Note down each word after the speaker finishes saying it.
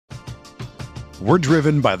We're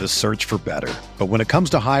driven by the search for better. But when it comes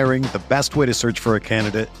to hiring, the best way to search for a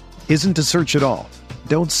candidate isn't to search at all.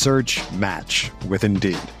 Don't search, match with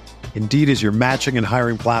Indeed. Indeed is your matching and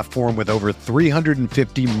hiring platform with over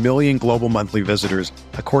 350 million global monthly visitors,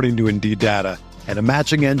 according to Indeed data, and a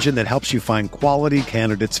matching engine that helps you find quality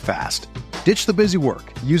candidates fast. Ditch the busy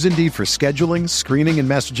work. Use Indeed for scheduling, screening, and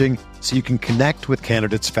messaging so you can connect with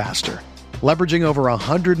candidates faster. Leveraging over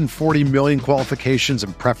 140 million qualifications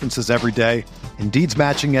and preferences every day, Indeed's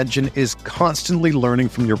matching engine is constantly learning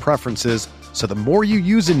from your preferences, so the more you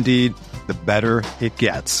use Indeed, the better it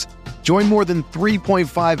gets. Join more than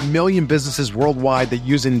 3.5 million businesses worldwide that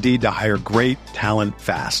use Indeed to hire great talent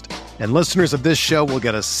fast. And listeners of this show will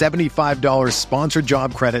get a $75 sponsored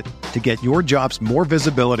job credit to get your jobs more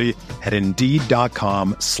visibility at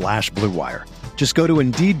Indeed.com/Blue Wire. Just go to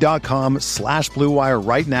Indeed.com/Blue Wire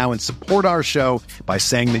right now and support our show by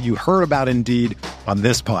saying that you heard about Indeed on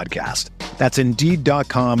this podcast. That's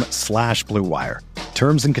Indeed.com/Blue Wire.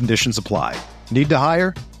 Terms and conditions apply. Need to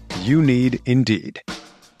hire? You need Indeed.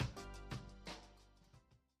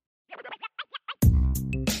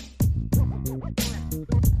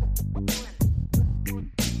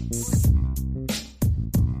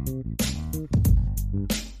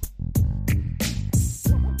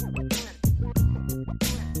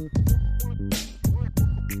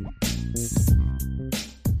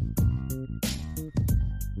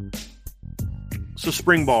 So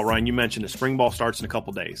spring ball, Ryan, you mentioned it. Spring ball starts in a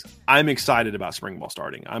couple days. I'm excited about spring ball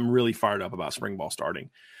starting. I'm really fired up about spring ball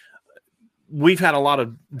starting. We've had a lot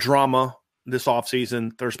of drama this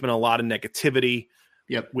offseason. There's been a lot of negativity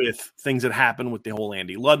with things that happened with the whole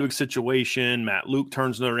Andy Ludwig situation. Matt Luke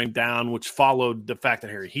turns Notre Dame down, which followed the fact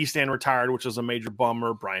that Harry Hiestand retired, which was a major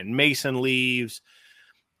bummer. Brian Mason leaves.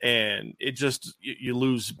 And it just, you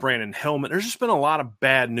lose Brandon Hillman. There's just been a lot of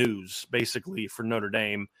bad news, basically, for Notre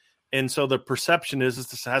Dame. And so the perception is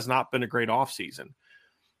this has not been a great offseason.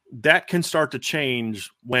 That can start to change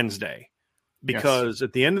Wednesday because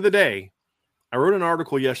at the end of the day, I wrote an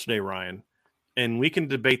article yesterday, Ryan, and we can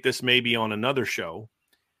debate this maybe on another show.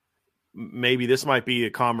 Maybe this might be a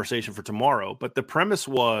conversation for tomorrow. But the premise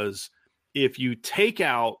was if you take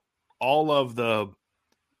out all of the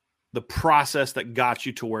process that got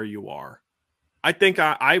you to where you are, I think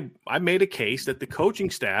I made a case that the coaching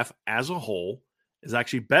staff as a whole is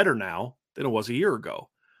actually better now than it was a year ago.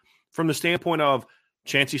 From the standpoint of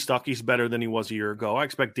Chancey Stuckey's better than he was a year ago. I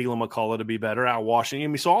expect Dylan McCullough to be better. Al Washington. I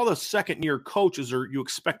mean, so all the second-year coaches you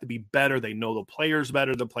expect to be better. They know the players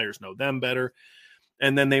better. The players know them better.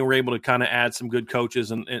 And then they were able to kind of add some good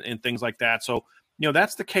coaches and things like that. So,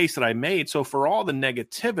 that's the case that I made. So for all the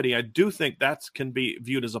negativity, I do think that can be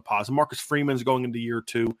viewed as a positive. Marcus Freeman's going into year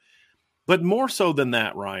 2. But more so than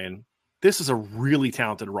that, Ryan, this is a really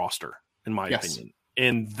talented roster, in my opinion.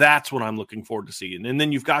 And that's what I'm looking forward to seeing. And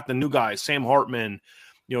then you've got the new guys, Sam Hartman,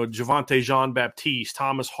 Javonte Jean-Baptiste,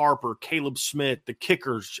 Thomas Harper, Caleb Smith, the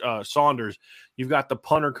kickers, Saunders. You've got the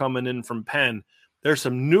punter coming in from Penn. There's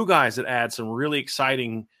some new guys that add some really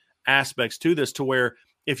exciting aspects to this, to where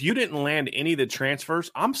if you didn't land any of the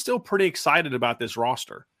transfers, I'm still pretty excited about this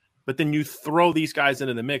roster. But then you throw these guys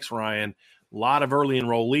into the mix, Ryan. A lot of early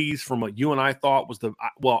enrollees from what you and I thought was I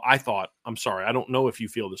don't know if you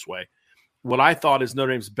feel this way. What I thought is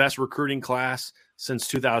Notre Dame's best recruiting class since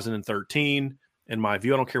 2013. In my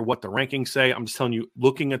view, I don't care what the rankings say. I'm just telling you,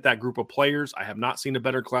 looking at that group of players, I have not seen a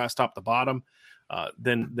better class top to bottom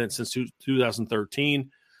than since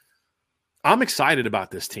 2013. I'm excited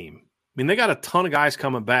about this team. I mean, they got a ton of guys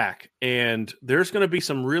coming back, and there's going to be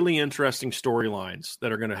some really interesting storylines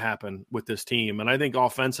that are going to happen with this team. And I think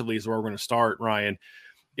offensively is where we're going to start, Ryan,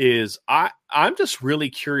 is I'm just really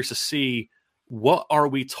curious to see what are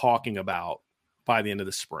we talking about by the end of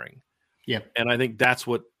the spring. Yeah. And I think that's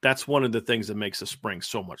one of the things that makes the spring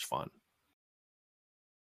so much fun.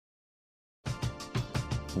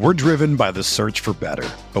 We're driven by the search for better.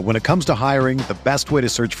 But when it comes to hiring, the best way to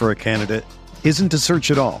search for a candidate isn't to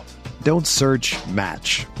search at all. Don't search,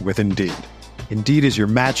 match with Indeed. Indeed is your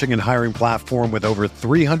matching and hiring platform with over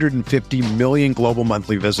 350 million global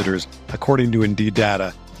monthly visitors, according to Indeed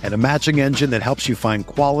data, and a matching engine that helps you find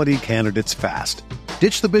quality candidates fast.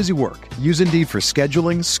 Ditch the busy work. Use Indeed for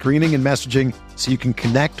scheduling, screening, and messaging so you can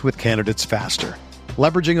connect with candidates faster.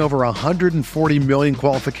 Leveraging over 140 million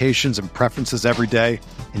qualifications and preferences every day,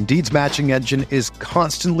 Indeed's matching engine is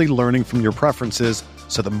constantly learning from your preferences,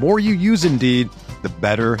 so the more you use Indeed, the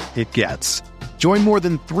better it gets. Join more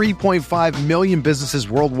than 3.5 million businesses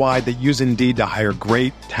worldwide that use Indeed to hire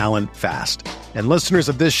great talent fast. And listeners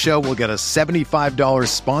of this show will get a $75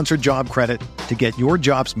 sponsored job credit to get your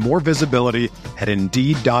jobs more visibility at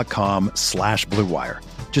Indeed.com/Blue Wire.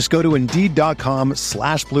 Just go to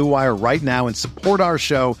Indeed.com/Blue Wire right now and support our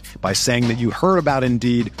show by saying that you heard about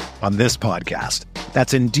Indeed on this podcast.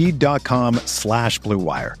 That's Indeed.com/Blue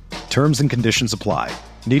Wire. Terms and conditions apply.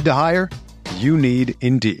 Need to hire? You need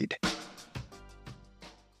Indeed.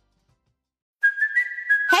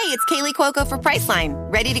 Hey, it's Kaylee Cuoco for Priceline.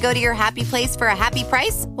 Ready to go to your happy place for a happy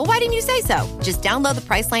price? Well, why didn't you say so? Just download the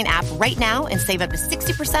Priceline app right now and save up to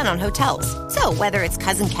 60% on hotels. So whether it's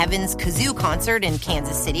Cousin Kevin's Kazoo Concert in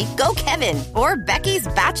Kansas City, go Kevin, or Becky's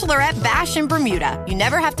Bachelorette Bash in Bermuda, you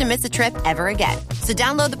never have to miss a trip ever again. So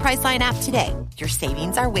download the Priceline app today. Your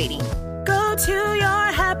savings are waiting. Go to your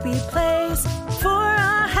happy place for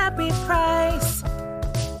a happy price.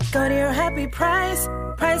 Go to your happy price,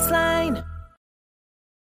 Priceline.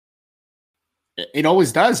 It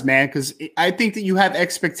always does, man, because I think that you have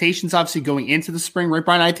expectations, obviously, going into the spring, right,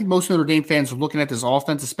 Brian? I think most Notre Dame fans are looking at this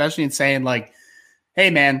offense, especially, and saying, like, hey,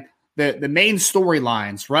 man, the main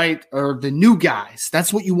storylines, right, are the new guys.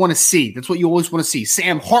 That's what you want to see. That's what you always want to see.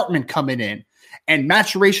 Sam Hartman coming in and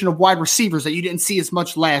maturation of wide receivers that you didn't see as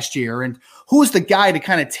much last year. And who's the guy to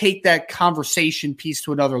kind of take that conversation piece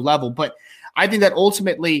to another level? But I think that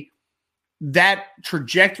ultimately that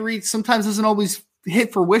trajectory sometimes doesn't always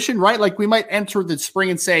hit fruition, right? Like we might enter the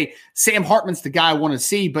spring and say, Sam Hartman's the guy I want to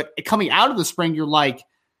see, but coming out of the spring, you're like,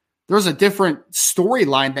 there's a different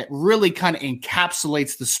storyline that really kind of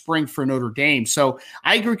encapsulates the spring for Notre Dame. So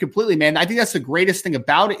I agree completely, man. I think that's the greatest thing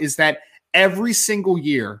about it is that every single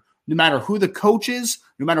year, no matter who the coach is,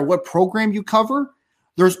 no matter what program you cover,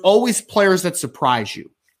 there's always players that surprise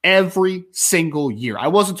you every single year. I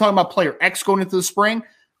wasn't talking about player X going into the spring,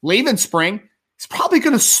 leaving spring. He's probably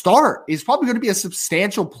going to start. He's probably going to be a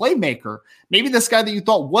substantial playmaker. Maybe this guy that you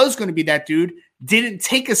thought was going to be that dude didn't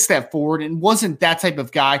take a step forward and wasn't that type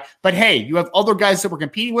of guy. But hey, you have other guys that were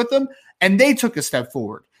competing with him and they took a step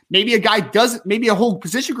forward. Maybe a guy doesn't, maybe a whole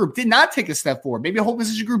position group did not take a step forward. Maybe a whole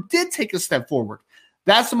position group did take a step forward.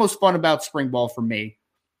 That's the most fun about spring ball for me,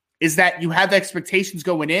 is that you have expectations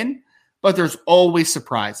going in, but there's always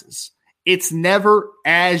surprises. It's never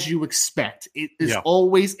as you expect. It is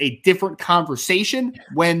always a different conversation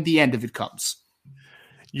when the end of it comes.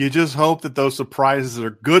 You just hope that those surprises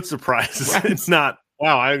are good surprises. Right. It's not,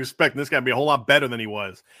 wow, I expect this guy to be a whole lot better than he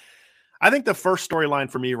was. I think the first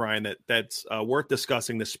storyline for me, Ryan, that's worth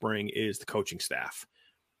discussing this spring is the coaching staff.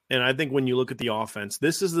 And I think when you look at the offense,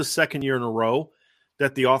 this is the second year in a row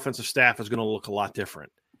that the offensive staff is going to look a lot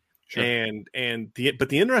different. Sure. But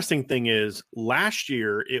the interesting thing is last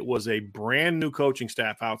year it was a brand new coaching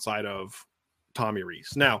staff outside of Tommy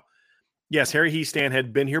Rees. Now, yes, Harry Hiestand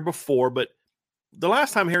had been here before, but the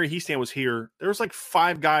last time Harry Hiestand was here, there was like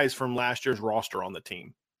 5 guys from last year's roster on the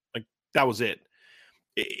team. Like that was it.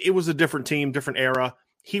 It was a different team, different era.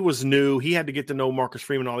 He was new. He had to get to know Marcus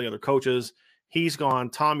Freeman and all the other coaches. He's gone.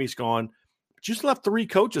 Tommy's gone. Just left 3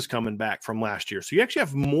 coaches coming back from last year. So you actually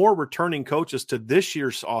have more returning coaches to this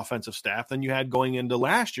year's offensive staff than you had going into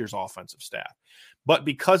last year's offensive staff. But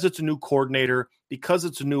because it's a new coordinator, because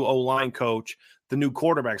it's a new O-line coach, the new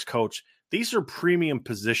quarterbacks coach, these are premium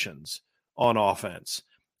positions on offense.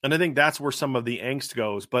 And I think that's where some of the angst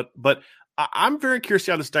goes. But I'm very curious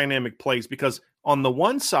how this dynamic plays, because on the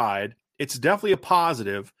one side, it's definitely a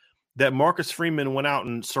positive that Marcus Freeman went out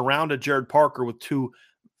and surrounded Jared Parker with 2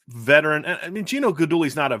 veteran. I mean, Gino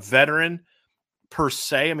Guidugli's not a veteran per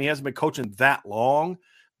se. I mean, he hasn't been coaching that long,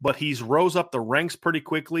 but he's rose up the ranks pretty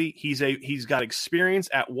quickly. He's got experience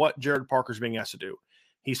at what Jared Parker's being asked to do.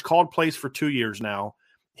 He's called plays for 2 years now.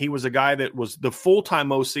 He was a guy that was the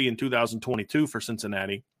full-time OC in 2022 for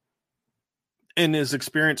Cincinnati, and his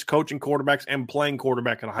experience coaching quarterbacks and playing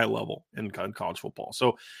quarterback at a high level in college football.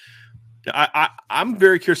 So I'm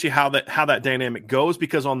very curious to see how that dynamic goes,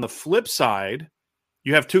 because on the flip side,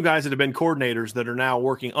 you have 2 guys that have been coordinators that are now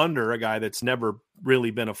working under a guy that's never really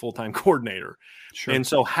been a full-time coordinator. Sure. And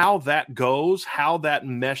so how that goes, how that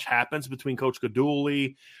mesh happens between Coach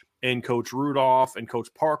Guidugli and Coach Rudolph and Coach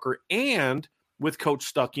Parker, and with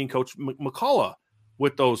Coach Stuckey and Coach McCullough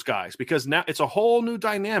with those guys, because now it's a whole new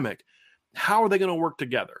dynamic. How are they going to work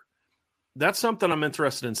together? That's something I'm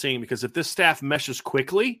interested in seeing, because if this staff meshes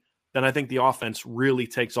quickly, then I think the offense really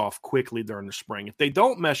takes off quickly during the spring. If they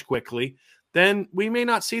don't mesh quickly, then we may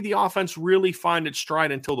not see the offense really find its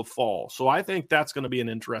stride until the fall. So I think that's going to be an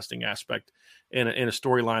interesting aspect in a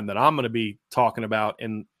storyline that I'm going to be talking about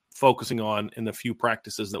and focusing on in the few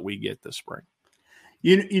practices that we get this spring.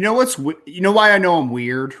 You know why I know I'm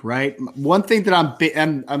weird, right? One thing that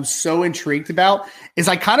I'm so intrigued about is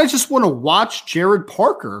I kind of just want to watch Jared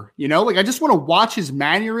Parker. Like I just want to watch his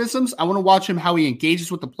mannerisms. I want to watch him how he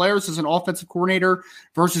engages with the players as an offensive coordinator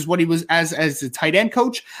versus what he was as a tight end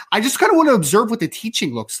coach. I just kind of want to observe what the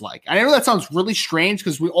teaching looks like. I know that sounds really strange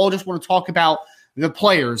because we all just want to talk about the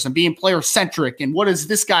players and being player centric and what is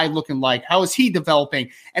this guy looking like? How is he developing?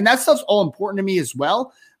 And that stuff's all important to me as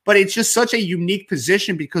well. But it's just such a unique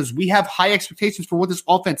position because we have high expectations for what this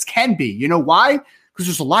offense can be. You know why? Because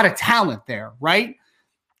there's a lot of talent there, right?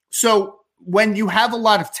 So when you have a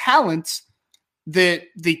lot of talent, the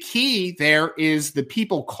key there is the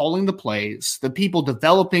people calling the plays, the people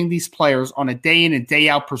developing these players on a day in and day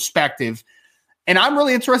out perspective. And I'm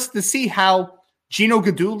really interested to see how Gino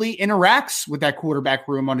Guidugli interacts with that quarterback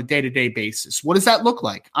room on a day-to-day basis. What does that look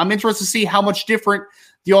like? I'm interested to see how much different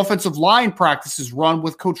the offensive line practices run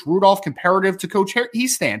with Coach Rudolph comparative to Coach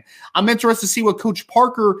Easton. I'm interested to see what Coach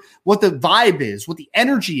Parker, what the vibe is, what the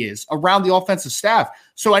energy is around the offensive staff.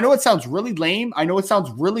 So I know it sounds really lame. I know it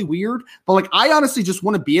sounds really weird, but like I honestly just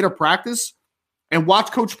want to be at a practice and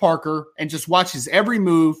watch Coach Parker and just watch his every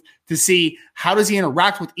move to see how does he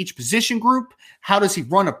interact with each position group? How does he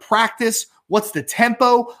run a practice? What's the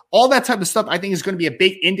tempo? All that type of stuff I think is going to be a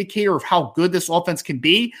big indicator of how good this offense can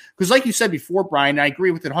be. Because like you said before, Brian, and I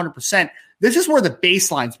agree with it 100%, this is where the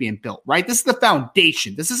baseline's being built, right? This is the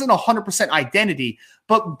foundation. This isn't 100% identity.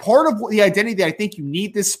 But part of the identity that I think you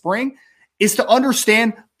need this spring is to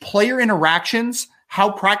understand player interactions, how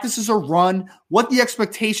practices are run, what the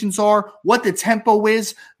expectations are, what the tempo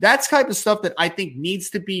is. That's type of stuff that I think needs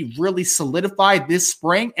to be really solidified this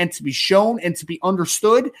spring and to be shown and to be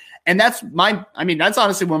understood. And that's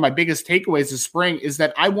honestly one of my biggest takeaways this spring is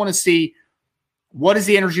that I want to see what is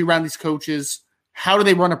the energy around these coaches, how do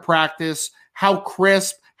they run a practice, how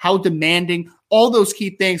crisp, how demanding, all those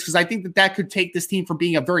key things, because I think that could take this team from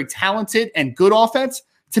being a very talented and good offense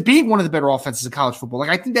to being one of the better offenses in college football. Like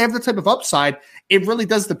I think they have the type of upside. It really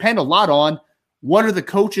does depend a lot on what are the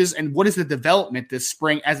coaches and what is the development this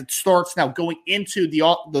spring as it starts now going into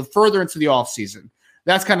the further into the offseason.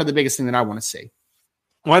 That's kind of the biggest thing that I want to see.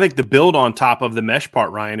 Well, I think the build on top of the mesh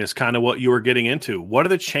part, Ryan, is kind of what you were getting into. What are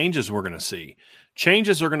the changes we're going to see?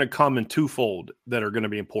 Changes are going to come in twofold that are going to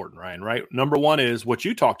be important, Ryan, right? Number one is what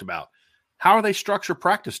you talked about. How are they structure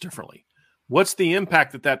practice differently? What's the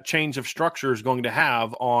impact that change of structure is going to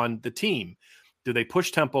have on the team? Do they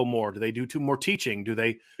push tempo more? Do they do more teaching?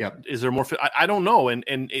 Is there more? I don't know.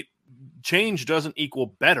 And change doesn't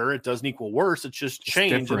equal better. It doesn't equal worse. It's just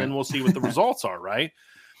change. And then we'll see what the results are. Right.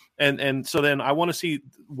 And so then I want to see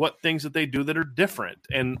what things that they do that are different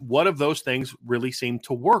and what of those things really seem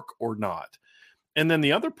to work or not. And then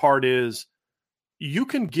the other part is you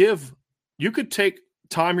could take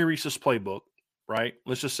Tommy Rees's playbook, right?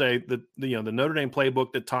 Let's just say the Notre Dame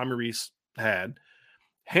playbook that Tommy Rees had,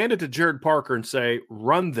 hand it to Jared Parker and say,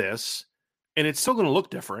 run this, and it's still going to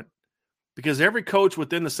look different because every coach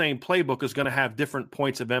within the same playbook is going to have different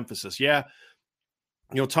points of emphasis. Yeah,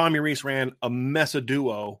 Tommy Rees ran a mess of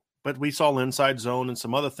duo, but we saw inside zone and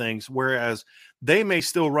some other things, whereas they may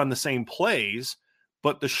still run the same plays,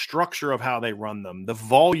 but the structure of how they run them, the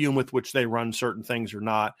volume with which they run certain things or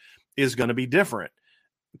not is going to be different.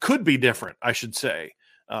 Could be different, I should say.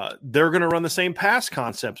 They're going to run the same pass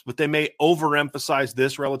concepts, but they may overemphasize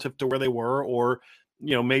this relative to where they were or,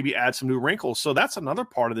 maybe add some new wrinkles. So that's another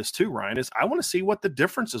part of this too, Ryan, is I want to see what the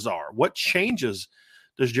differences are. What changes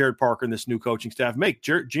does Jared Parker and this new coaching staff make?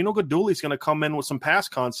 Gino Guidugli is going to come in with some pass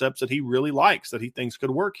concepts that he really likes, that he thinks could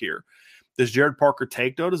work here. Does Jared Parker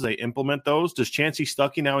take those? Does they implement those? Does Chancey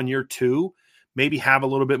Stuckey now in year 2 maybe have a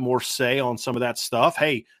little bit more say on some of that stuff?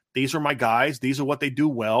 Hey, these are my guys. These are what they do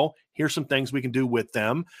well. Here's some things we can do with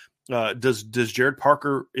them. Does Jared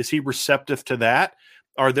Parker, is he receptive to that?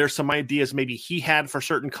 Are there some ideas maybe he had for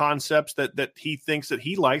certain concepts that he thinks that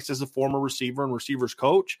he likes as a former receiver and receivers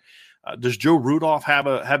coach? Does Joe Rudolph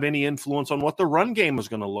have any influence on what the run game is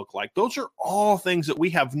going to look like? Those are all things that we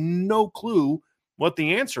have no clue what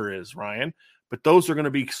the answer is, Ryan. But those are going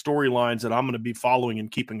to be storylines that I'm going to be following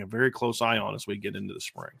and keeping a very close eye on as we get into the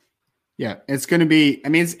spring. Yeah, it's going to be –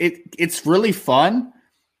 it's really fun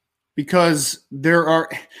because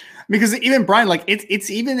even Brian, like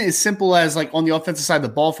it's even as simple as like on the offensive side of the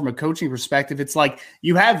ball from a coaching perspective, it's like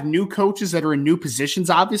you have new coaches that are in new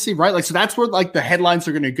positions, obviously, right? Like, so that's where like the headlines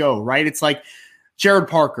are going to go, right? It's like Jared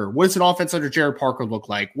Parker. What does an offense under Jared Parker look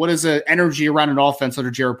like? What does the energy around an offense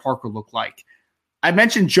under Jared Parker look like? I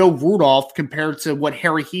mentioned Joe Rudolph compared to what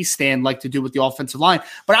Harry Hiestand liked to do with the offensive line,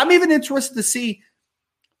 but I'm even interested to see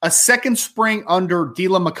a second spring under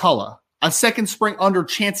Dela McCullough, a second spring under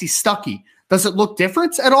Chancey Stuckey. Does it look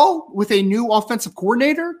different at all with a new offensive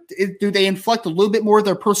coordinator? Do they inflect a little bit more of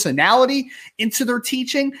their personality into their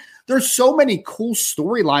teaching? There's so many cool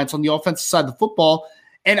storylines on the offensive side of the football.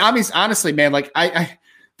 And I mean, honestly, man, like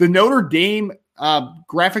the Notre Dame not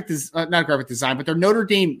graphic design, but their Notre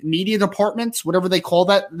Dame media departments, whatever they call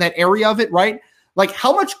that area of it, right? Like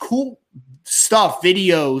how much cool stuff,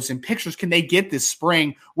 videos and pictures can they get this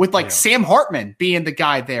spring with Sam Hartman being the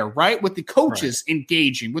guy there, right? With the coaches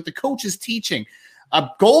engaging, with the coaches teaching, a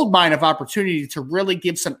gold mine of opportunity to really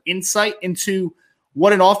give some insight into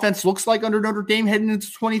what an offense looks like under Notre Dame heading into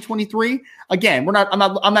 2023. Again, I'm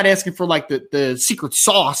not asking for like the secret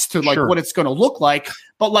sauce to like what it's going to look like,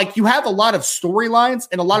 but like you have a lot of storylines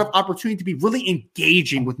and a lot of opportunity to be really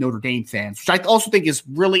engaging with Notre Dame fans, which I also think is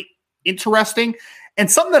really interesting and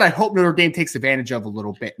something that I hope Notre Dame takes advantage of a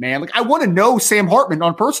little bit, man. Like I want to know Sam Hartman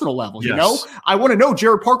on a personal level, you know? I want to know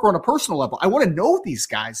Jared Parker on a personal level. I want to know these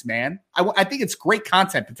guys, man. I think it's great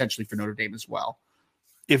content potentially for Notre Dame as well.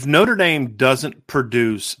 If Notre Dame doesn't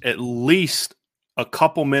produce at least a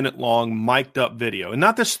couple minute long mic'd up video and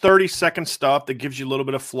not this 30-second stuff that gives you a little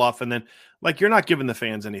bit of fluff and then like you're not giving the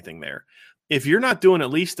fans anything there. If you're not doing at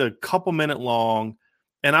least a couple minute long,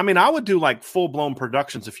 and I mean, I would do like full blown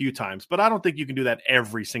productions a few times, but I don't think you can do that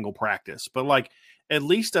every single practice. But like at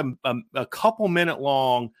least a couple minute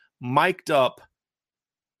long mic'd up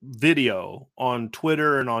video on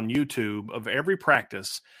Twitter and on YouTube of every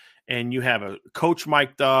practice. And you have a coach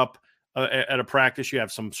mic'd up at a practice. You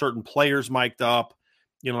have some certain players mic'd up.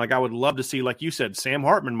 You know, like I would love to see, like you said, Sam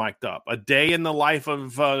Hartman mic'd up. A day in the life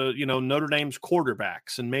of, Notre Dame's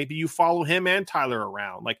quarterbacks. And maybe you follow him and Tyler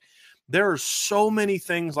around. Like there are so many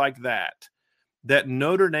things like that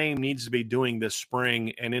Notre Dame needs to be doing this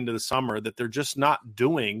spring and into the summer that they're just not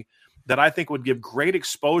doing that I think would give great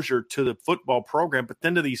exposure to the football program, but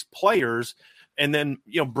then to these players – and then,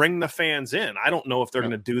 bring the fans in. I don't know if they're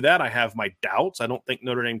going to do that. I have my doubts. I don't think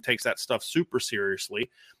Notre Dame takes that stuff super seriously.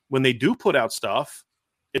 When they do put out stuff,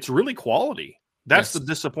 it's really quality. That's the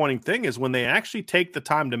disappointing thing is when they actually take the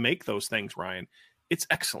time to make those things, Ryan, it's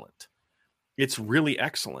excellent. It's really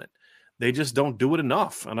excellent. They just don't do it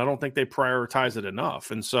enough, and I don't think they prioritize it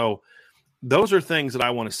enough. And so those are things that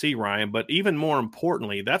I want to see, Ryan. But even more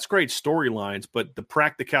importantly, that's great storylines, but the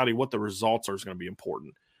practicality, what the results are is going to be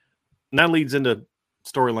important. And that leads into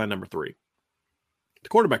storyline number 3, the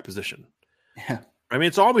quarterback position. Yeah. I mean,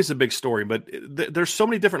 it's always a big story, but there's so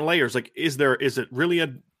many different layers. Like, is it really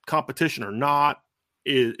a competition or not?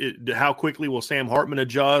 How quickly will Sam Hartman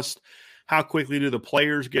adjust? How quickly do the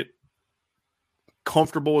players get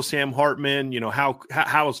comfortable with Sam Hartman?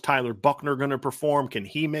 How is Tyler Buchner going to perform? Can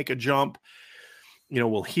he make a jump?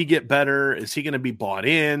 Will he get better? Is he going to be bought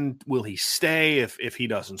in? Will he stay if he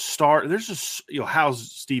doesn't start? There's just, how's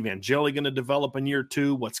Steve Angeli going to develop in year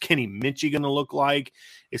 2? What's Kenny Minchie going to look like?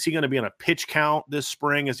 Is he going to be on a pitch count this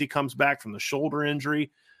spring as he comes back from the shoulder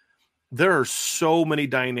injury? There are so many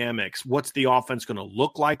dynamics. What's the offense going to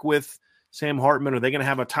look like with Sam Hartman? Are they going to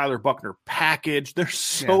have a Tyler Buchner package? There's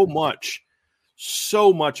so much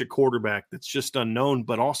at quarterback that's just unknown,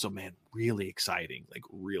 but also, man, really exciting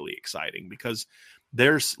because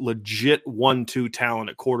there's legit 1-2 talent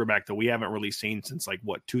at quarterback that we haven't really seen since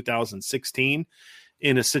 2016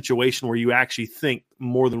 in a situation where you actually think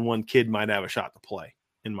more than one kid might have a shot to play,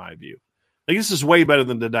 in my view. Like this is way better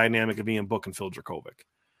than the dynamic of Ian Book and Phil Dracovic.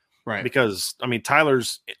 Right. Because, I mean,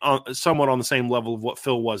 Tyler's somewhat on the same level of what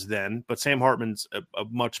Phil was then, but Sam Hartman's a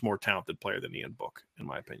much more talented player than Ian Book, in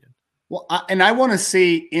my opinion. Well, I want to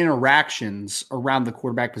see interactions around the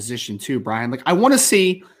quarterback position too, Brian. Like I want to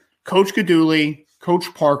see Coach Gaduli,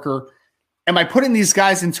 Coach Parker. Am I putting these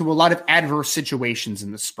guys into a lot of adverse situations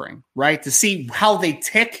in the spring, right? To see how they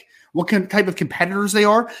tick, what type of competitors they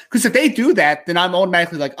are. Because if they do that, then I'm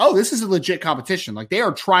automatically like, oh, this is a legit competition. Like they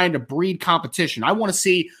are trying to breed competition. I want to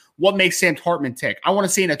see what makes Sam Hartman tick. I want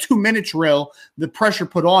to see in a 2-minute drill the pressure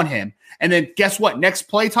put on him. And then guess what? Next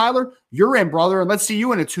play, Tyler, you're in, brother, and let's see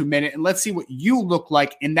you in a 2-minute, and let's see what you look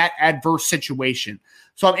like in that adverse situation.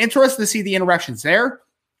 So I'm interested to see the interactions there.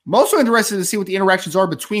 I'm also interested to see what the interactions are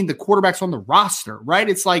between the quarterbacks on the roster, right?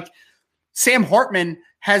 It's like Sam Hartman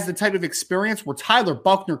has the type of experience where Tyler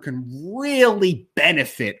Buchner can really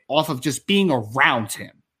benefit off of just being around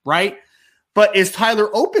him, right? But is Tyler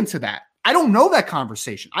open to that? I don't know that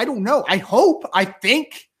conversation. I don't know. I hope, I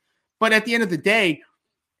think, but at the end of the day,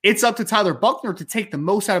 it's up to Tyler Buchner to take the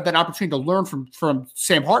most out of that opportunity to learn from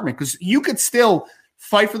Sam Hartman, because you could still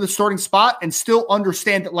fight for the starting spot and still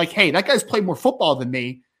understand that, like, hey, that guy's played more football than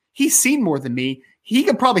me. He's seen more than me. He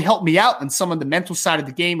can probably help me out in some of the mental side of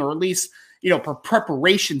the game, or at least,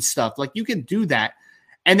 preparation stuff. Like you can do that.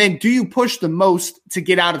 And then do you push the most to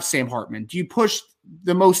get out of Sam Hartman? Do you push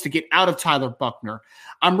the most to get out of Tyler Buchner?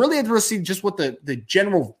 I'm really interested in just what the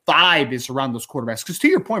general vibe is around those quarterbacks. Because to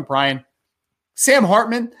your point, Brian, Sam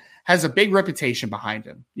Hartman has a big reputation behind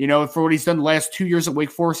him, for what he's done the last 2 years at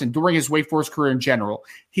Wake Forest and during his Wake Forest career in general.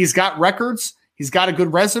 He's got records. He's got a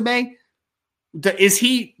good resume. Is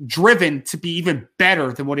he driven to be even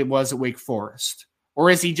better than what it was at Wake Forest? Or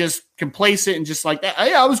is he just complacent and just like,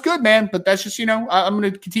 hey, I was good, man, but that's just, I'm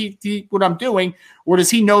going to continue what I'm doing? Or does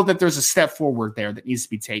he know that there's a step forward there that needs to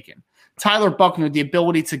be taken? Tyler Buchner, the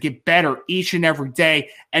ability to get better each and every day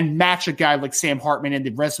and match a guy like Sam Hartman and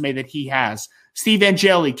the resume that he has. Steve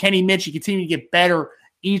Angeli, Kenny Minchey continue to get better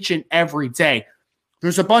each and every day.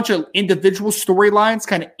 There's a bunch of individual storylines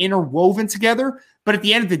kind of interwoven together, but at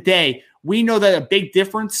the end of the day, we know that a big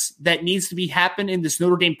difference that needs to be happen in this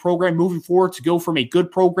Notre Dame program moving forward to go from a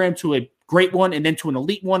good program to a great one and then to an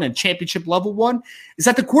elite one and championship level one is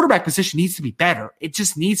that the quarterback position needs to be better. It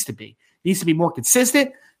just needs to be. It needs to be more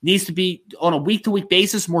consistent, needs to be on a week-to-week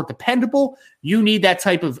basis, more dependable. You need that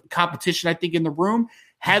type of competition, I think, in the room.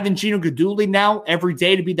 Having Gino Guidugli now every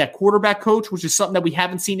day to be that quarterback coach, which is something that we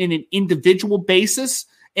haven't seen in an individual basis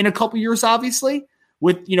in a couple years, obviously.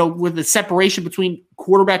 With the separation between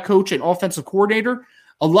quarterback coach and offensive coordinator,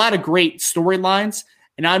 a lot of great storylines.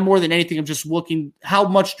 And I'm more than anything, I'm just looking how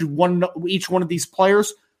much do each one of these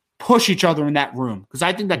players push each other in that room. Because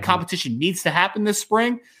I think that competition needs to happen this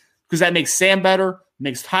spring because that makes Sam better,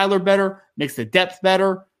 makes Tyler better, makes the depth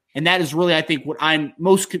better. And that is really, I think, what I'm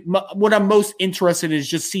most interested in is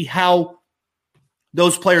just see how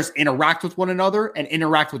those players interact with one another and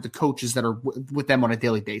interact with the coaches that are with them on a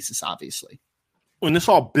daily basis, obviously. When this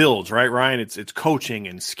all builds, right, Ryan, it's coaching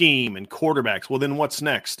and scheme and quarterbacks. Well, then what's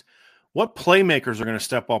next? What playmakers are going to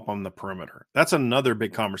step up on the perimeter? That's another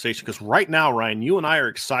big conversation because right now, Ryan, you and I are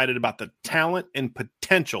excited about the talent and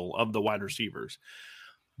potential of the wide receivers.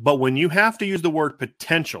 But when you have to use the word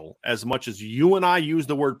potential as much as you and I use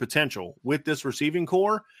the word potential with this receiving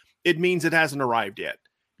core, it means it hasn't arrived yet.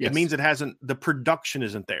 Yes. It means the production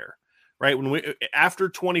isn't there, right? After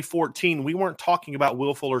 2014, we weren't talking about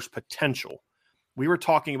Will Fuller's potential. We were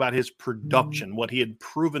talking about his production, what he had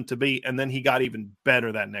proven to be, and then he got even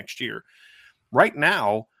better that next year. Right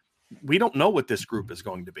now, we don't know what this group is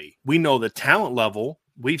going to be. We know the talent level.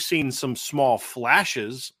 We've seen some small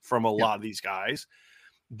flashes from a lot of these guys,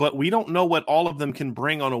 but we don't know what all of them can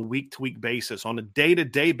bring on a week-to-week basis, on a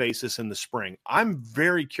day-to-day basis in the spring. I'm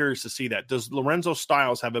very curious to see that. Does Lorenzo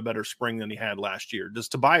Styles have a better spring than he had last year? Does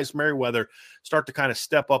Tobias Merriweather start to kind of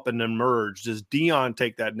step up and emerge? Does Dion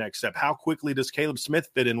take that next step? How quickly does Caleb Smith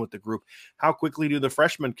fit in with the group? How quickly do the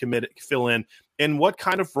freshmen fill in? And what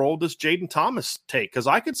kind of role does Jaden Thomas take? Because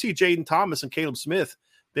I could see Jaden Thomas and Caleb Smith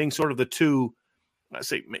being sort of the two,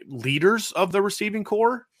 leaders of the receiving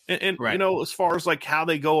core. And right. As far as like how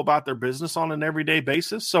they go about their business on an everyday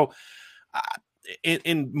basis. So,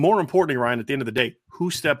 and more importantly, Ryan, at the end of the day, who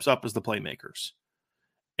steps up as the playmakers?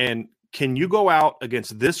 And can you go out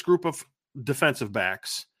against this group of defensive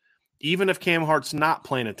backs, even if Cam Hart's not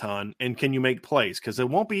playing a ton, and can you make plays? Because it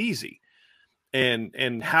won't be easy.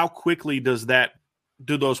 And how quickly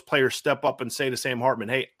do those players step up and say to Sam Hartman,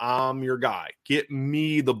 hey, I'm your guy. Get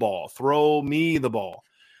me the ball. Throw me the ball.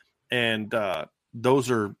 And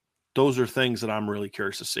those are things that I'm really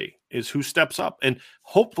curious to see is who steps up. And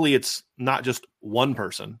hopefully it's not just one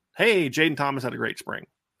person. Hey, Jaden Thomas had a great spring.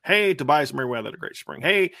 Hey, Tobias Merriweather had a great spring.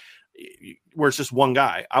 Hey, where it's just one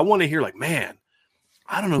guy. I want to hear like, man,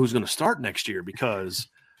 I don't know who's going to start next year because,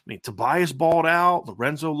 Tobias balled out.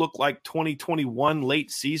 Lorenzo looked like 2021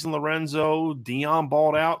 late season Lorenzo. Dion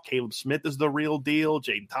balled out. Caleb Smith is the real deal.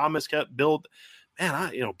 Jaden Thomas kept build.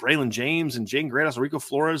 Man, Braylon James and Jaden Greathouse, Rico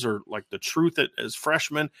Flores are like the truth as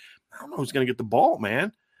freshmen. I don't know who's going to get the ball,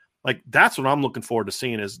 man. Like, that's what I'm looking forward to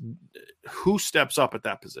seeing is who steps up at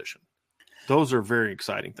that position. Those are very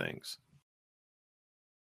exciting things.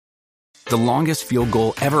 The longest field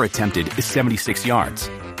goal ever attempted is 76 yards.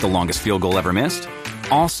 The longest field goal ever missed?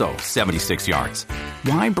 Also 76 yards.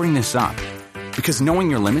 Why bring this up? Because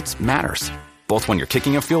knowing your limits matters, both when you're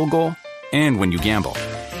kicking a field goal and when you gamble.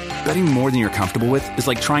 Betting more than you're comfortable with is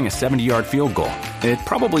like trying a 70-yard field goal. It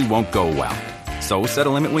probably won't go well. So set a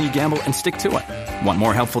limit when you gamble and stick to it. Want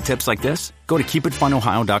more helpful tips like this? Go to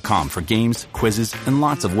keepitfunohio.com for games, quizzes, and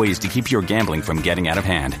lots of ways to keep your gambling from getting out of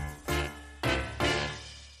hand.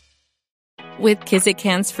 With Kizik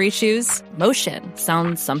hands-free shoes, motion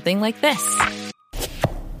sounds something like this.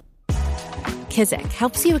 Kizik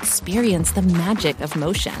helps you experience the magic of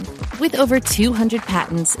motion. With over 200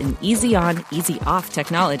 patents and easy-on, easy-off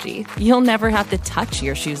technology, you'll never have to touch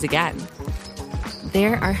your shoes again.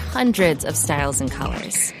 There are hundreds of styles and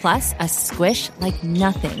colors, plus a squish like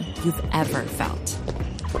nothing you've ever felt.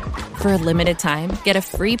 For a limited time, get a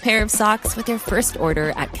free pair of socks with your first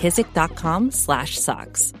order at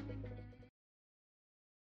kizik.com/socks.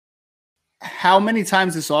 How many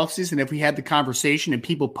times this offseason have we had the conversation, and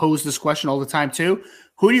people pose this question all the time too?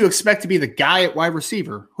 Who do you expect to be the guy at wide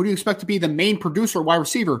receiver? Who do you expect to be the main producer at wide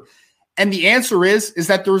receiver? And the answer is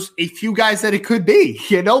that there's a few guys that it could be.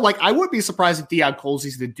 Like I wouldn't be surprised if Deion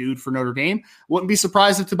Colsey's the dude for Notre Dame. Wouldn't be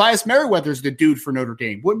surprised if Tobias Merriweather's the dude for Notre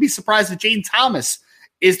Dame. Wouldn't be surprised if Jaden Thomas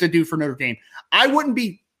is the dude for Notre Dame. I wouldn't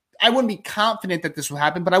be confident that this will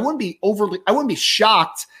happen, but I wouldn't be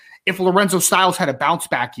shocked if Lorenzo Styles had a bounce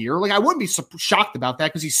back year. Like I wouldn't be shocked about that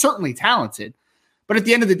because he's certainly talented. But at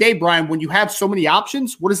the end of the day, Brian, when you have so many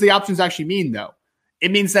options, what does the options actually mean though?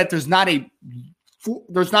 It means that there's not a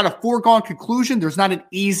foregone conclusion. There's not an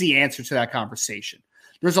easy answer to that conversation.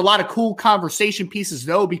 There's a lot of cool conversation pieces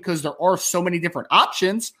though, because there are so many different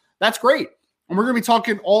options. That's great. And we're going to be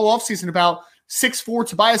talking all offseason about 6'4"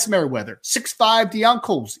 Tobias Merriweather, 6'5" Deion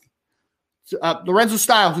Colsey, Lorenzo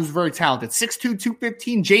Styles, who's very talented, 6'2",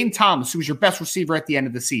 215, Jane Thomas, who's your best receiver at the end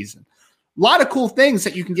of the season. A lot of cool things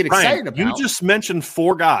that you can get excited about. You just mentioned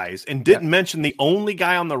 4 guys and didn't mention the only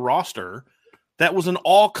guy on the roster that was an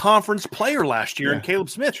all-conference player last year in Caleb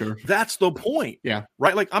Smith. Sure. That's the point. Yeah.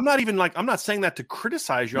 Right? Like, I'm not saying that to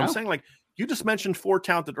criticize you. No. I'm saying, like, you just mentioned 3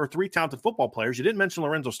 talented football players. You didn't mention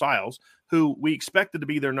Lorenzo Styles, who we expected to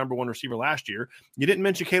be their number 1 receiver last year. You didn't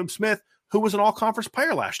mention Caleb Smith, who was an all-conference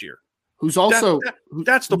player last year. Who's also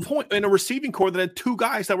that's the point in a receiving core that had 2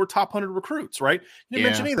 guys that were top 100 recruits, right? You didn't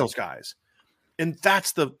mention any of those guys. And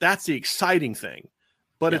that's the exciting thing.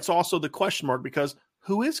 But it's also the question mark, because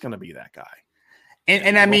who is going to be that guy?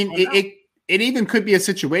 And I mean, it even could be a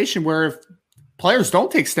situation where if players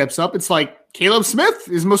don't take steps up, it's like Caleb Smith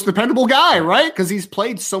is the most dependable guy, right? Because he's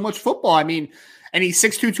played so much football. I mean, and he's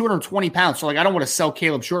 6'2", 220 pounds. So, like, I don't want to sell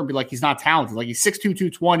Caleb short and be like he's not talented. Like, he's 6'2",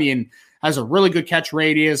 220 and has a really good catch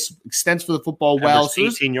radius, extends for the football well. So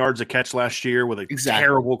 18 yards a catch last year with a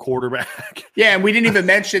terrible quarterback. Yeah, and we didn't even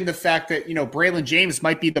mention the fact that, Braylon James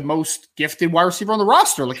might be the most gifted wide receiver on the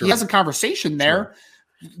roster. Like, he has a conversation there.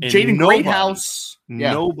 Jaden Greathouse.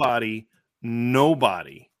 Nobody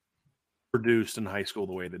produced in high school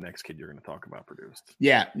the way the next kid you're going to talk about produced.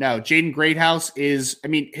 Yeah, no, Jaden Greathouse is,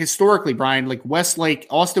 historically, Brian, like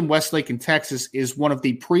Austin Westlake in Texas is one of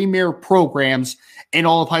the premier programs in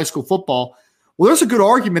all of high school football. Well, there's a good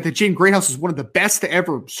argument that Jaden Greathouse is one of the best to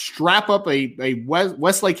ever strap up a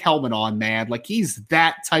Westlake helmet on, man. Like, he's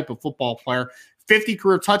that type of football player. 50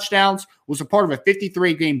 career touchdowns, was a part of a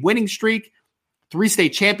 53-game winning streak, 3 state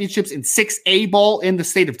championships in 6A ball in the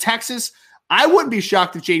state of Texas. I wouldn't be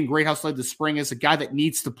shocked if Jaden Greathouse led the spring as a guy that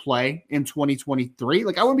needs to play in 2023.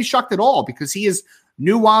 Like, I wouldn't be shocked at all because he is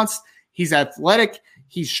nuanced. He's athletic.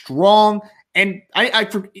 He's strong. And I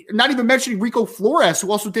not even mentioning Rico Flores,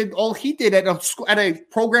 who also did all he did at a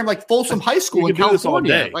program like Folsom High School in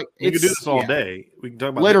California. We could do this all day. We can talk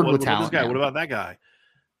about littered with talent. This guy. What about that guy?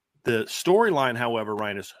 The storyline, however,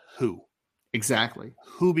 Ryan, is who? Exactly.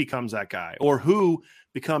 Who becomes that guy, or who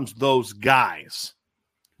becomes those guys?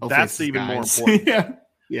 That's even more important.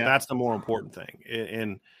 Yeah. That's the more important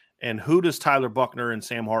thing. And who does Tyler Buckner and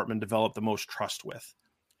Sam Hartman develop the most trust with?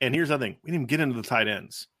 And here's the thing. We didn't even get into the tight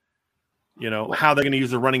ends. How they're going to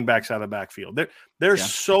use the running backs out of the backfield. There's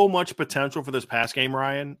so much potential for this pass game,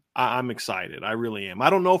 Ryan. I'm excited. I really am. I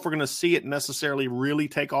don't know if we're going to see it necessarily really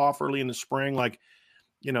take off early in the spring. Like,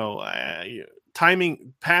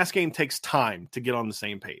 timing, pass game takes time to get on the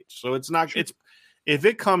same page. So it's not, if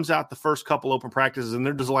it comes out the first couple open practices and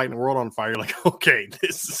they're just lighting the world on fire, you're like, okay,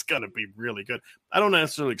 this is going to be really good. I don't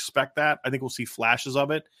necessarily expect that. I think we'll see flashes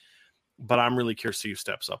of it, but I'm really curious to see who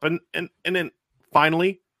steps up. And then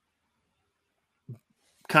finally,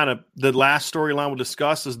 kind of the last storyline we'll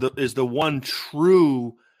discuss is the one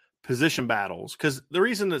true position battles. Because the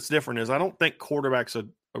reason it's different is I don't think quarterback's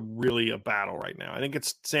really a battle right now. I think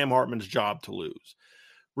it's Sam Hartman's job to lose.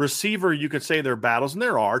 Receiver, you could say they're battles, and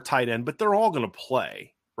there are tight end, but they're all going to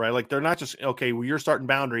play, right? Like, they're not just, okay, well, you're starting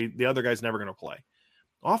boundary, the other guy's never going to play.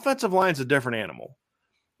 Offensive line's a different animal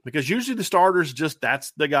because usually the starter's just,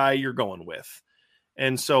 that's the guy you're going with.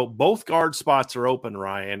 And so both guard spots are open,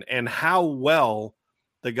 Ryan, and how well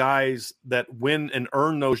the guys that win and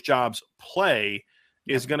earn those jobs play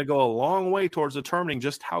is going to go a long way towards determining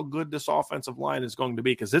just how good this offensive line is going to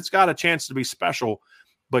be, because it's got a chance to be special.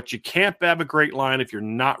 But you can't have a great line if you're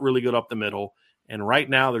not really good up the middle. And right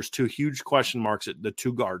now there's 2 huge question marks at the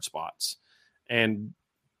 2 guard spots. And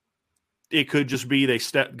it could just be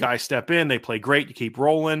guys step in, they play great, you keep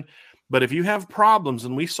rolling. But if you have problems,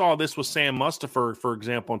 and we saw this with Sam Mustipher, for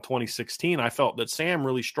example, in 2016, I felt that Sam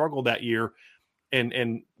really struggled that year,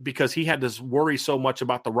 and because he had to worry so much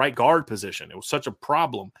about the right guard position. It was such a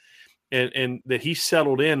problem, and that he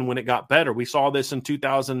settled in when it got better. We saw this in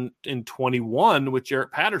 2021 with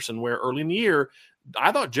Jarrett Patterson, where early in the year,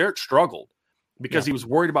 I thought Jarrett struggled because he was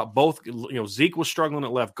worried about both. Zeke was struggling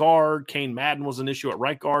at left guard. Kane Madden was an issue at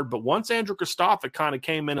right guard. But once Andrew Kristofic kind of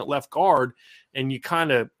came in at left guard, and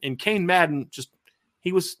Kane Madden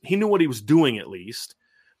he knew what he was doing at least.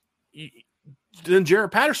 Then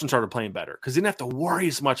Jarrett Patterson started playing better because he didn't have to worry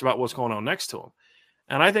as much about what's going on next to him.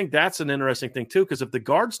 And I think that's an interesting thing too, because if the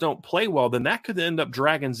guards don't play well, then that could end up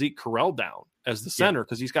dragging Zeke Correll down as the center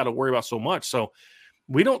because he's got to worry about so much. So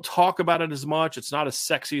we don't talk about it as much. It's not as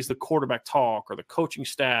sexy as the quarterback talk or the coaching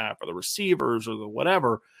staff or the receivers or the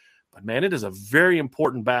whatever. But, man, it is a very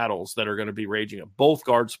important battles that are going to be raging at both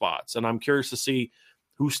guard spots. And I'm curious to see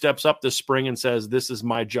who steps up this spring and says, this is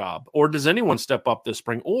my job. Or does anyone step up this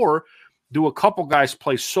spring? Or do a couple guys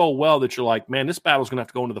play so well that you're like, man, this battle's going to have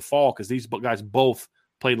to go into the fall because these guys both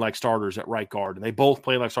played like starters at right guard and they both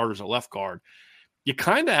played like starters at left guard. You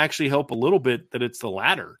kind of actually hope a little bit that it's the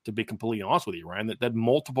latter, to be completely honest with you, Ryan, that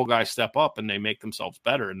multiple guys step up and they make themselves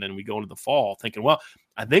better. And then we go into the fall thinking, well,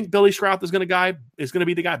 I think Billy Schrauth is going to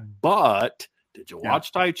be the guy, but did you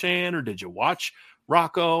watch Tai Chan, or did you watch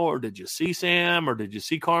Rocco, or did you see Sam, or did you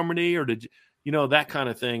see Carmody, or did you, that kind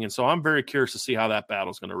of thing. And so I'm very curious to see how that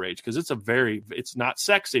battle is going to rage, because it's not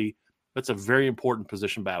sexy, but it's a very important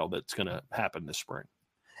position battle that's going to happen this spring.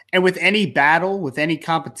 And with any battle, with any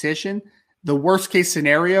competition, the worst case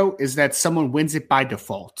scenario is that someone wins it by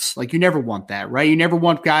default. Like, you never want that, right? You never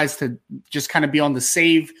want guys to just kind of be on the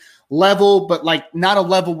save level, but like not a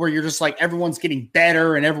level where you're just like everyone's getting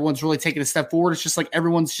better and everyone's really taking a step forward. It's just like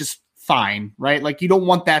everyone's just fine, right? Like, you don't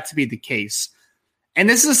want that to be the case. And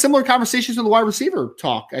this is a similar conversation to the wide receiver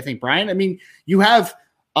talk, I think, Brian. I mean, you have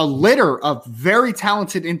a litter of very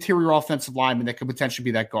talented interior offensive linemen that could potentially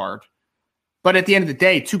be that guard. But at the end of the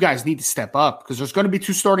day, two guys need to step up because there's going to be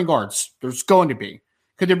two starting guards. There's going to be.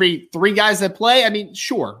 Could there be three guys that play? I mean,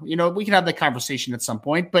 sure. We can have that conversation at some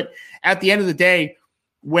point. But at the end of the day,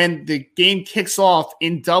 when the game kicks off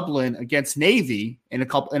in Dublin against Navy in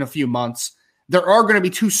a few months, there are going to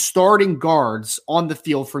be two starting guards on the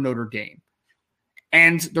field for Notre Dame.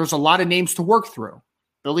 And there's a lot of names to work through.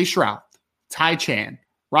 Billy Schrauth, Tai Chan,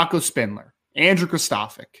 Rocco Spindler, Andrew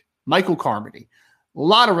Kristofic, Michael Carmody. A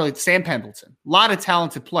lot of Sam Pendleton, a lot of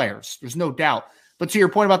talented players. There's no doubt. But to your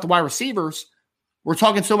point about the wide receivers, we're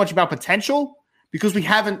talking so much about potential because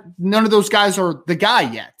none of those guys are the guy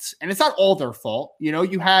yet. And it's not all their fault.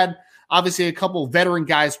 You had obviously a couple of veteran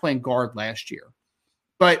guys playing guard last year.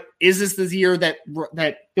 But is this the year that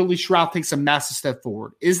Billy Schrauth takes a massive step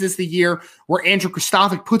forward? Is this the year where Andrew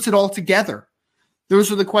Kristofic puts it all together? Those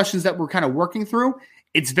are the questions that we're kind of working through.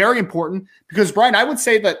 It's very important because, Brian, I would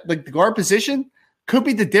say that the guard position could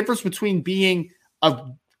be the difference between being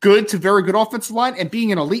a good to very good offensive line and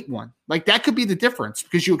being an elite one. Like, that could be the difference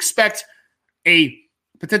because you expect a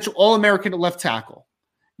potential All-American at left tackle.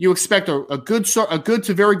 You expect a good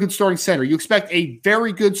to very good starting center. You expect a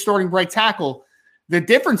very good starting right tackle. The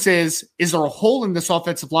difference is there a hole in this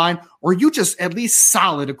offensive line, or are you just at least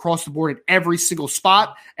solid across the board at every single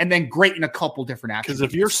spot and then great in a couple different actions? Because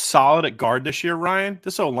if you're solid at guard this year, Ryan,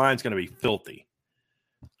 this O-line is going to be filthy.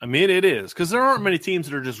 I mean, it is, because there aren't many teams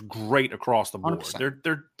that are just great across the board.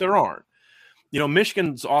 100%. There aren't.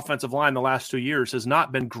 Michigan's offensive line the last 2 years has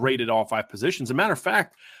not been great at all five positions. As a matter of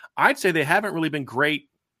fact, I'd say they haven't really been great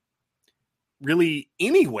really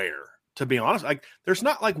anywhere, to be honest. Like, there's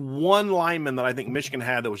not like one lineman that I think Michigan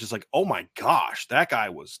had that was just like, oh my gosh, that guy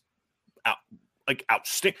was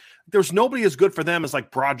outstanding. There's nobody as good for them as like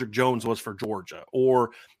Broderick Jones was for Georgia, or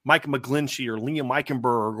Mike McGlinchey, or Liam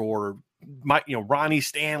Eichenberg, or Ronnie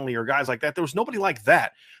Stanley, or guys like that. There was nobody like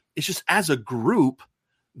that. It's just as a group,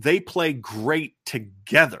 they play great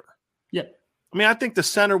together. Yeah. I mean, I think the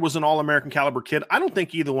center was an All-American caliber kid. I don't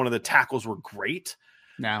think either one of the tackles were great.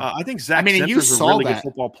 No. I think Zach Zenter's a really good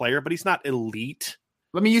football player, but he's not elite.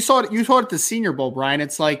 I mean, you saw it at the Senior Bowl, Brian.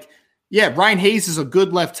 It's like, yeah, Ryan Hayes is a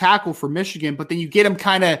good left tackle for Michigan, but then you get him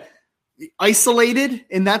kind of isolated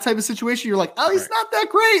in that type of situation. You're like, oh, he's not that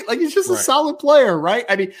great. Like, he's just a solid player, right?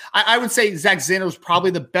 I mean, I would say Zach Zenner is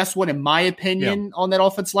probably the best one, in my opinion, on that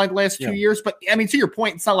offensive line the last 2 years. But, I mean, to your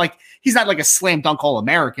point, it's not like he's not like a slam dunk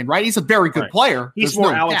All-American, right? He's a very good player. He's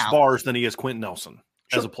more Alex Bars than he is Quentin Nelson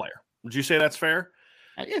as a player. Would you say that's fair?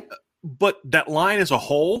 Yeah. But that line as a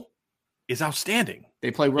whole is outstanding.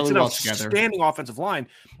 They play really well together. Outstanding offensive line,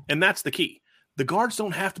 and that's the key. The guards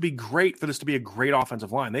don't have to be great for this to be a great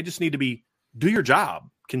offensive line. They just need to be do your job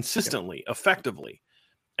consistently, effectively.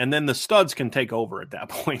 And then the studs can take over at that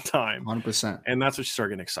point in time. 100%. And that's what you start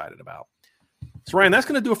getting excited about. So, Ryan, that's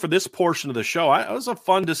going to do it for this portion of the show. It was a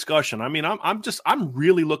fun discussion. I mean, I'm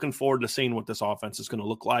really looking forward to seeing what this offense is going to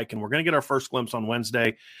look like. And we're going to get our first glimpse on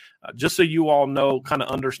Wednesday. Just so you all know, kind of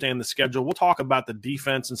understand the schedule. We'll talk about the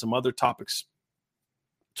defense and some other topics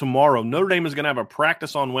tomorrow. Notre Dame is going to have a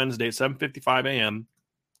practice on Wednesday at 7:55 a.m.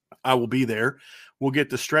 I will be there. We'll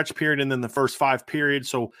get the stretch period and then the first 5 periods.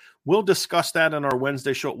 So we'll discuss that in our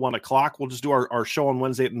Wednesday show at 1 o'clock. We'll just do our show on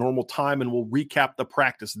Wednesday at normal time, and we'll recap the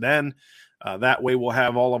practice then. That way we'll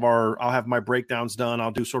have I'll have my breakdowns done.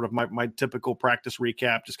 I'll do sort of my typical practice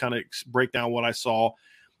recap, just kind of break down what I saw.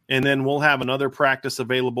 And then we'll have another practice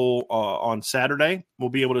available on Saturday. We'll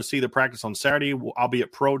be able to see the practice on Saturday. I'll be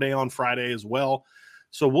at Pro Day on Friday as well.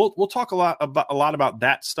 So we'll talk a lot about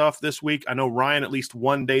that stuff this week. I know Ryan, at least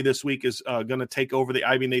one day this week, is going to take over the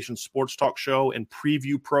Ivy Nation Sports Talk show and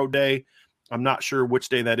preview Pro Day. I'm not sure which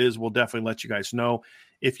day that is. We'll definitely let you guys know.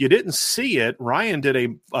 If you didn't see it, Ryan did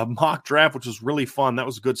a mock draft, which was really fun. That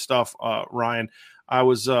was good stuff, Ryan. I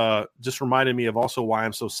was just reminded me of also why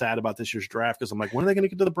I'm so sad about this year's draft, because I'm like, when are they going to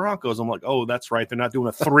get to the Broncos? I'm like, oh, that's right. They're not doing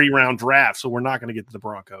a 3-round draft, so we're not going to get to the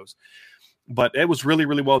Broncos. But it was really,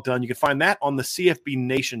 really well done. You can find that on the CFB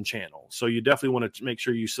Nation channel. So you definitely want to make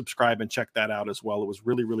sure you subscribe and check that out as well. It was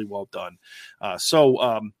really, really well done.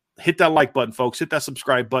 So hit that like button, folks. Hit that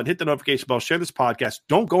subscribe button. Hit the notification bell. Share this podcast.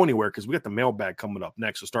 Don't go anywhere, because we got the mailbag coming up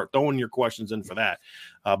next. So start throwing your questions in for that.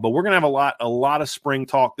 But we're going to have a lot of spring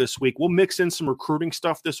talk this week. We'll mix in some recruiting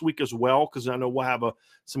stuff this week as well, because I know we'll have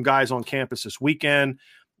some guys on campus this weekend.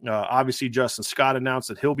 Obviously, Justin Scott announced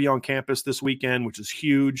that he'll be on campus this weekend, which is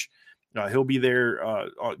huge. He'll be there,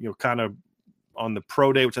 kind of on the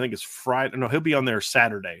pro day, which I think is Friday. No, he'll be on there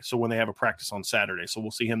Saturday. So when they have a practice on Saturday, so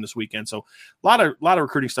we'll see him this weekend. So a lot of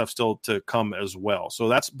recruiting stuff still to come as well.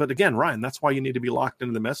 So but again, Ryan, that's why you need to be locked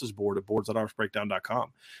into the message board at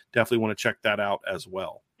boards.irishbreakdown.com. Definitely want to check that out as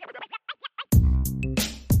well.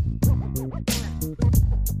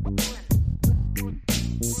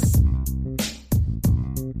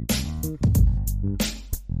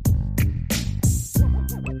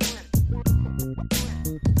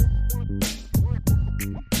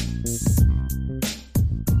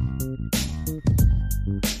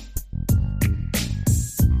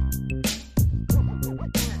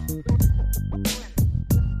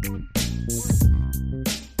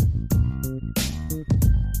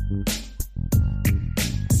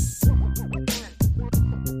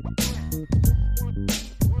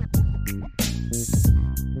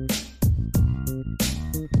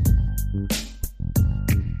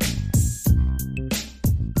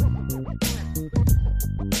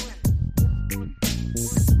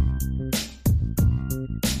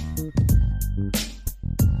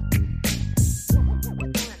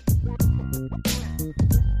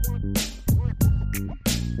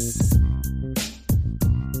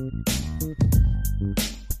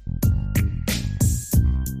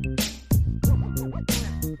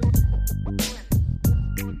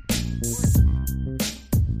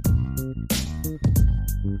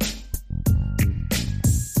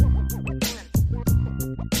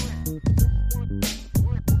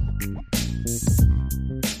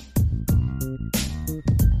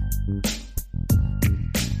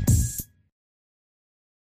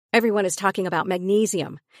 Everyone is talking about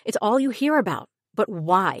magnesium. It's all you hear about. But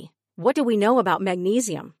why? What do we know about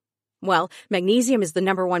magnesium? Well, magnesium is the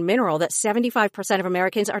 #1 mineral that 75% of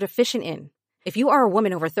Americans are deficient in. If you are a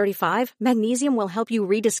woman over 35, magnesium will help you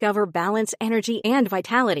rediscover balance, energy, and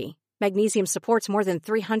vitality. Magnesium supports more than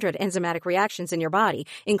 300 enzymatic reactions in your body,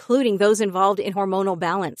 including those involved in hormonal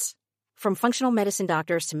balance. From functional medicine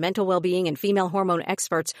doctors to mental well-being and female hormone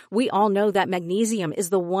experts, we all know that magnesium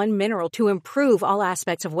is the one mineral to improve all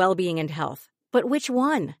aspects of well-being and health. But which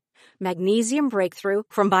one? Magnesium Breakthrough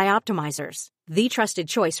from Bioptimizers, the trusted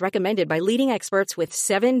choice recommended by leading experts with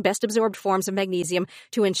 7 best-absorbed forms of magnesium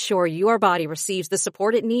to ensure your body receives the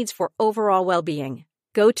support it needs for overall well-being.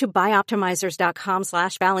 Go to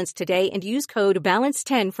bioptimizers.com/balance today and use code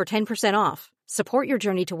BALANCE10 for 10% off. Support your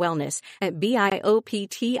journey to wellness at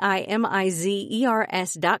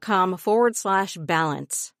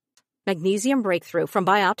bioptimizers.com/balance. Magnesium Breakthrough from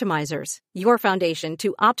Bioptimizers, your foundation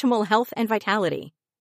to optimal health and vitality.